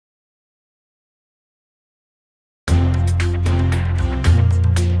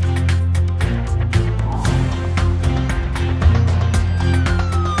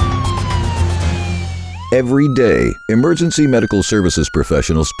Every day, emergency medical services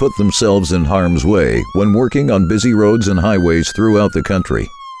professionals put themselves in harm's way when working on busy roads and highways throughout the country.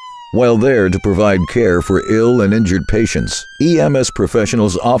 While there to provide care for ill and injured patients, EMS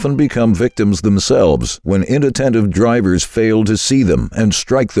professionals often become victims themselves when inattentive drivers fail to see them and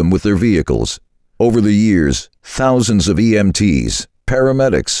strike them with their vehicles. Over the years, thousands of EMTs,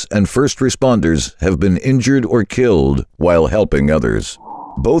 paramedics, and first responders have been injured or killed while helping others.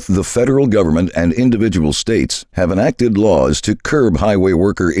 Both the federal government and individual states have enacted laws to curb highway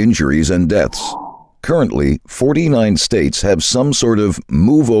worker injuries and deaths. Currently, 49 states have some sort of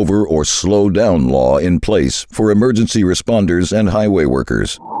move over or slow down law in place for emergency responders and highway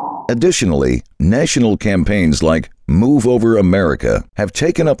workers. Additionally, national campaigns like Move Over America have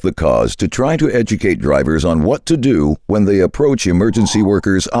taken up the cause to try to educate drivers on what to do when they approach emergency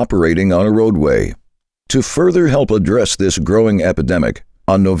workers operating on a roadway. To further help address this growing epidemic,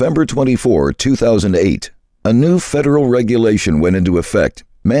 on November 24, 2008, a new federal regulation went into effect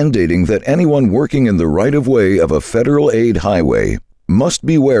mandating that anyone working in the right-of-way of a federal aid highway must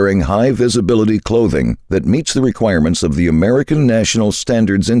be wearing high-visibility clothing that meets the requirements of the American National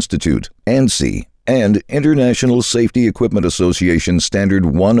Standards Institute, ANSI, and International Safety Equipment Association Standard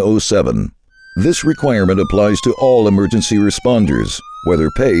 107. This requirement applies to all emergency responders, whether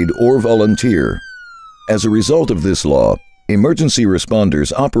paid or volunteer. As a result of this law, emergency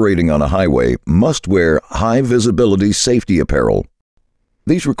responders operating on a highway must wear high-visibility safety apparel.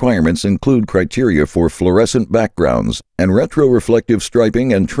 These requirements include criteria for fluorescent backgrounds and retroreflective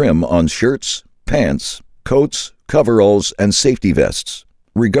striping and trim on shirts, pants, coats, coveralls, and safety vests.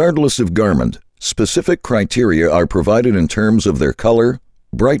 Regardless of garment, specific criteria are provided in terms of their color,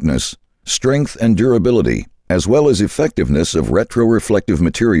 brightness, strength, and durability, as well as effectiveness of retroreflective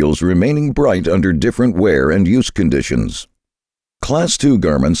materials remaining bright under different wear and use conditions. Class 2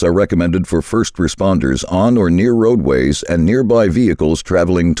 garments are recommended for first responders on or near roadways and nearby vehicles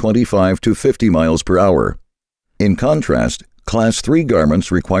traveling 25 to 50 miles per hour. In contrast, Class 3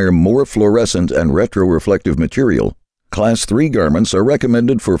 garments require more fluorescent and retroreflective material. Class 3 garments are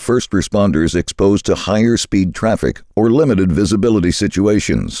recommended for first responders exposed to higher speed traffic or limited visibility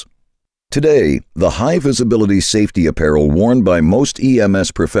situations. Today, the high-visibility safety apparel worn by most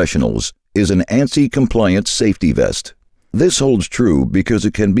EMS professionals is an ANSI-compliant safety vest. This holds true because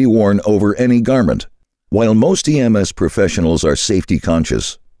it can be worn over any garment. While most EMS professionals are safety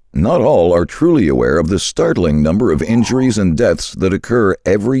conscious, not all are truly aware of the startling number of injuries and deaths that occur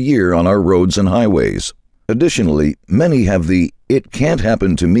every year on our roads and highways. Additionally, many have the "it can't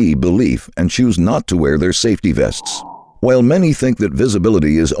happen to me" belief and choose not to wear their safety vests. While many think that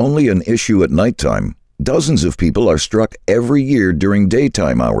visibility is only an issue at nighttime, dozens of people are struck every year during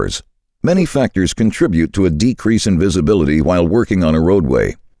daytime hours. Many factors contribute to a decrease in visibility while working on a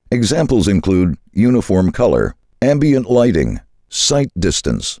roadway. Examples include uniform color, ambient lighting, sight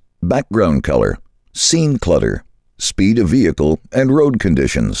distance, background color, scene clutter, speed of vehicle, and road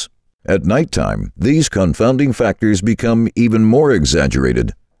conditions. At nighttime, these confounding factors become even more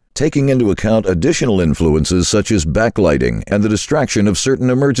exaggerated. Taking into account additional influences such as backlighting and the distraction of certain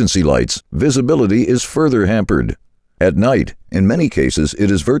emergency lights, visibility is further hampered. At night, in many cases, it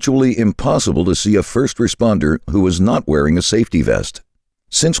is virtually impossible to see a first responder who is not wearing a safety vest.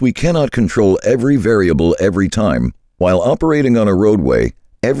 Since we cannot control every variable every time, while operating on a roadway,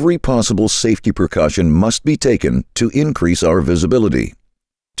 every possible safety precaution must be taken to increase our visibility.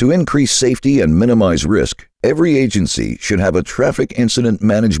 To increase safety and minimize risk, every agency should have a traffic incident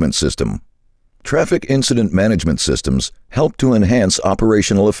management system. Traffic incident management systems help to enhance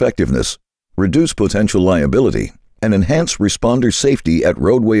operational effectiveness, reduce potential liability, and enhance responder safety at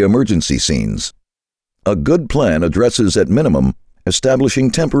roadway emergency scenes. A good plan addresses at minimum establishing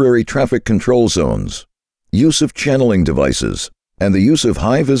temporary traffic control zones, use of channeling devices, and the use of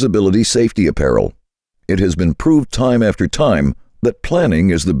high-visibility safety apparel. It has been proved time after time that planning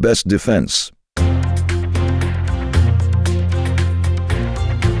is the best defense.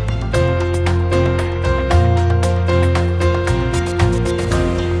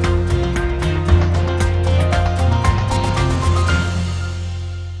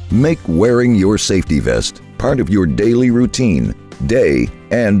 Make wearing your safety vest part of your daily routine, day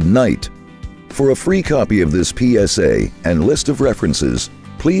and night. For a free copy of this PSA and list of references,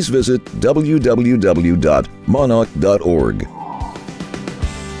 please visit www.monarch.org.